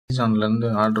அமேசான்லேருந்து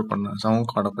order பண்ண sound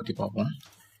கார்டை பற்றி பார்ப்போம்.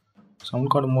 சவுண்ட்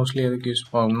கார்டு மோஸ்ட்லி எதுக்கு யூஸ்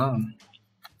ஆகும்னா,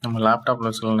 நம்ம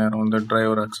லேப்டாப்பில் சில நேரம் வந்து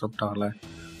டிரைவர் அக்செப்ட் ஆகலை,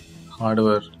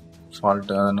 ஹார்ட்வேர்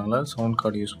ஃபால்ட்டு, அதனால் சவுண்ட்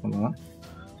கார்டு யூஸ் பண்ணுவோம்.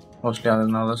 மோஸ்ட்லி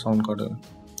அதனால சவுண்ட் கார்டு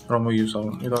ரொம்ப யூஸ்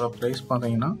ஆகும். இதோட ப்ரைஸ்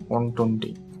பார்த்தீங்கன்னா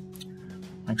 120,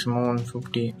 மேக்ஸிமம்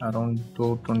 150, அரௌண்ட்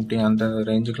 220 அந்த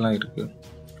ரேஞ்சுக்கெலாம் இருக்குது.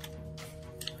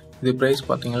 இது ப்ரைஸ்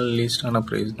பார்த்தீங்கன்னா லீஸ்டான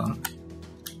ப்ரைஸ் தான்,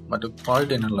 பட்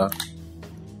குவாலிட்டி நல்லாயிருக்கும்.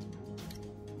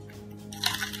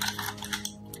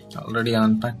 ஆல்ரெடி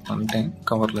அன்பேக் பண்ணிட்டேன்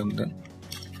கவர்லேருந்து.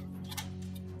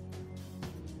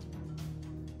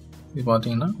 இது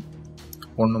பார்த்தீங்கன்னா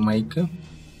ஒன்று மைக்கு,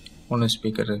 ஒன்று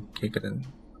ஸ்பீக்கரு கேட்குறது.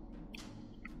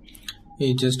 இது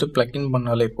ஜஸ்ட்டு ப்ளக்இன்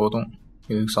பண்ணாலே போதும்.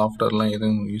 இதுக்கு சாஃப்ட்வேர்லாம்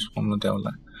எதுவும் யூஸ் பண்ண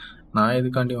தேவையில்ல. நான்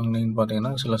எதுக்காண்டி வாங்கினேன்னு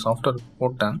பார்த்தீங்கன்னா, சில சாஃப்ட்வேர்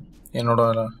போட்டேன்,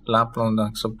 என்னோடய லேப்பில் வந்து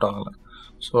அக்செப்ட் ஆகலை.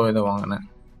 ஸோ இதை வாங்கினேன்.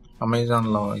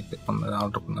 அமேசானில் இது பண்ணது,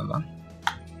 ஆர்டர் பண்ணது தான்.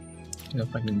 இதை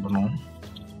ப்ளக்இன் பண்ணுவோம்.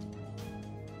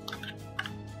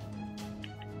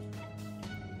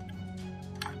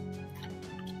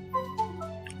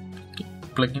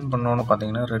 ப்ளக்இன் பண்ணோன்னு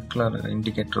பார்த்தீங்கன்னா ரெட் கலர்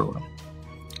இண்டிகேட்டர் வரும்.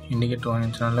 இண்டிகேட்டர்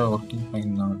வாங்கிச்சுனால ஒர்க்கிங்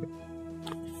ஃபைன் தான். அது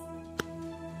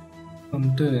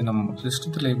வந்துட்டு நம்ம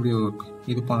சிஸ்டத்தில் எப்படி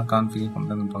இது பண்ண கான்ஃபிகர்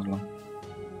பண்ணுறதுன்னு பார்க்கலாம்.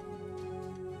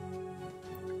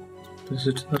 இப்போ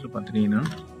சிஸ்டத்தில் பார்த்துட்டிங்கன்னா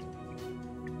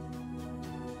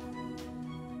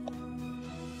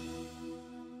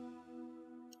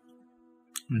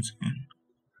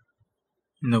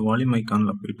இந்த வால்யூம்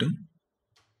ஐக்கானில் போயிட்டு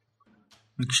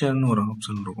மிக்சர்னு ஒரு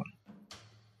ஆப்ஷன் இருக்கும்.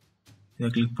 இதை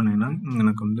கிளிக் பண்ணிங்கன்னா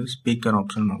எனக்கு வந்து ஸ்பீக்கர்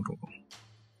ஆப்ஷன் இருக்கும்.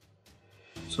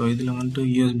 ஸோ இதில் வந்துட்டு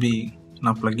யூஎஸ்பி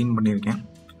நான் ப்ளக்இன் பண்ணியிருக்கேன்.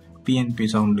 பிஎன்பி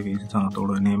சவுண்ட் டிவைஸ் தான்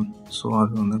அதோட நேம். ஸோ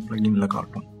அது வந்து ப்ளக்இனில்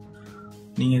காட்டும்.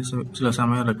 நீங்கள் சில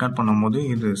சமயம் ரெக்கார்ட் பண்ணும்போது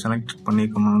இது செலக்ட்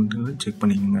பண்ணியிருக்கோமான்னு செக்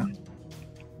பண்ணிக்கோங்க.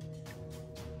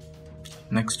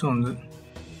 நெக்ஸ்ட்டு வந்து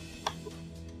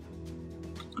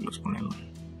க்ளோஸ் பண்ணிடலாம்.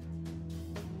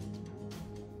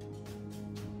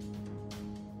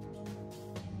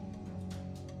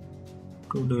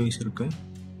 டூ டிவைஸ் இருக்குது.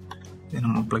 இது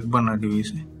நம்ம ப்ளக் பண்ண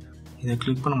டிவைஸு. இதை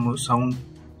கிளிக் பண்ணும்போது சவுண்ட்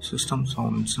சிஸ்டம்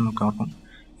சவுண்ட்ஸ்னு காட்டும்.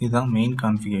 இதுதான் மெயின்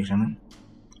கான்ஃபிகரேஷனு.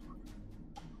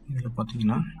 இதில்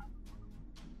பார்த்தீங்கன்னா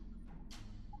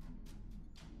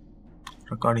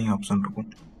ரெக்கார்டிங் ஆப்ஷன் இருக்கும்.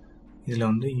 இதில்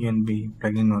வந்து யூஎன்பி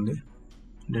ப்ளக்இன் வந்து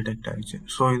டிடெக்ட் ஆகிடுச்சு.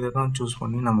 ஸோ இதை தான் சூஸ்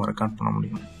பண்ணி நம்ம ரெக்கார்ட் பண்ண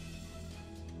முடியும்.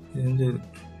 இது வந்து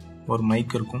ஒரு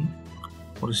மைக் இருக்கும்,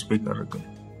 ஒரு ஸ்பீக்கர் இருக்குது.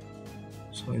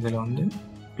 ஸோ இதில் வந்து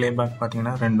ப்ளேபேக்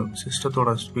பார்த்தீங்கன்னா ரெண்டு சிஸ்டத்தோட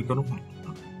ஸ்பீக்கரும்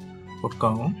ஒர்க்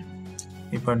ஆகும்,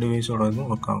 இப்போ டிவைஸோட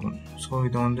இதுவும் ஒர்க் ஆகும். ஸோ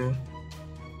இதை வந்து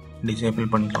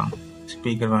டிசேபிள் பண்ணிக்கலாம்.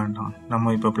 ஸ்பீக்கர் வேண்டாம்,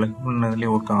 நம்ம இப்போ ப்ளக்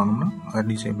பண்ணதுலேயே ஒர்க் ஆகணும்னா அதை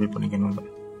டிசேபிள் பண்ணிக்கணும்.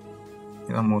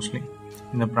 இதுதான் மோஸ்ட்லி.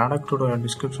 இந்த ப்ராடக்டோட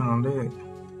டிஸ்கிரிப்ஷன் வந்து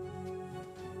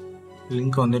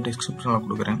லிங்க் வந்து டிஸ்கிரிப்ஷனில்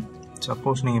கொடுக்குறேன்.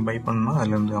 சப்போஸ் நீங்கள் பை பண்ணால்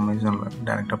அதுலேருந்து அமேசானில்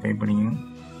டேரெக்டாக பே பண்ணிக்கணும்.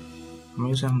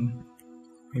 அமேசான்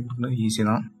பே பண்ணுறது ஈஸி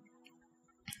தான்.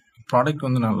 ப்ராடக்ட்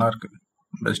வந்து நல்லாயிருக்கு,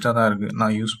 பெஸ்ட்டாக தான் இருக்குது.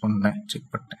 நான் யூஸ் பண்ணேன்,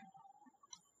 செக் பண்ணிட்டேன்.